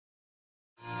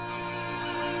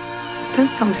Is there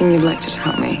something you'd like to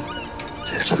tell me?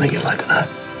 Is there something you'd like to know?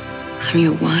 I'm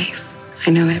your wife. I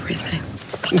know everything.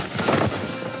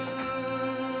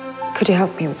 Could you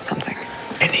help me with something?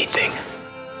 Anything.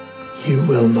 You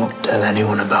will not tell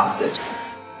anyone about this.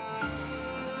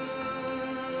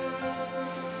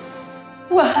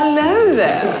 Well, hello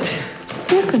there.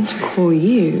 We're going to call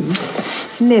you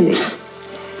Lily.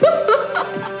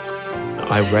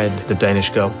 I read The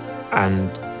Danish Girl and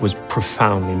was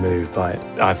profoundly moved by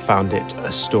it. I found it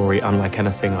a story unlike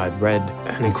anything I'd read,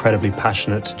 an incredibly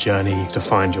passionate journey to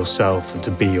find yourself and to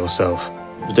be yourself.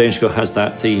 The Danish Girl has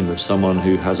that theme of someone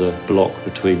who has a block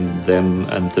between them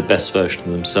and the best version of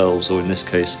themselves, or in this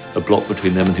case, a block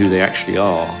between them and who they actually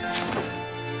are.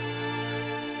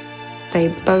 They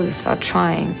both are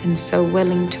trying and so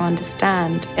willing to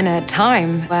understand in a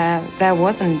time where there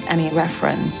wasn't any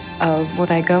reference of what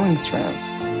they're going through.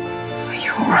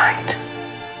 You're right.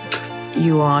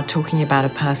 You are talking about a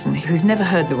person who's never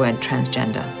heard the word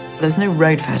transgender. There's no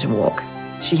road for her to walk.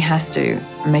 She has to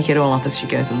make it all up as she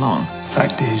goes along. The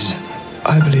fact is,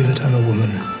 I believe that I'm a woman.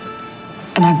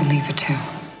 And I believe it too.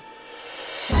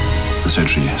 The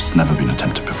surgery has never been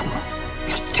attempted before.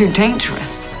 It's too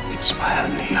dangerous. It's my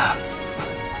only hope.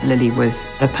 Lily was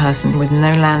a person with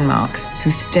no landmarks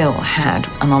who still had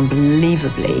an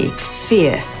unbelievably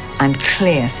fierce and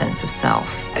clear sense of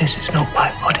self. This is not my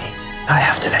body. I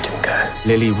have to let him go.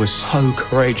 Lily was so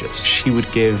courageous. She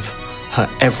would give her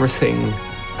everything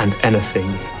and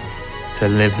anything to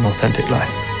live an authentic life.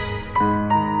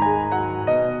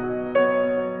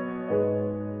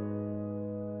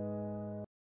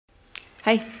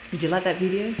 Hey, did you like that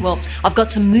video? Well, I've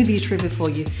got some movie trivia for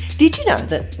you. Did you know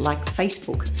that, like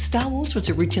Facebook, Star Wars was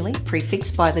originally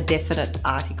prefixed by the definite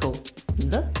article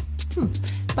the?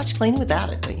 Much cleaner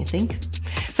without it, don't you think?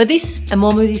 For this and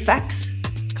more movie facts,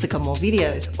 click on more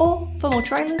videos, or for more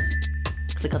trailers,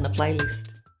 click on the playlist.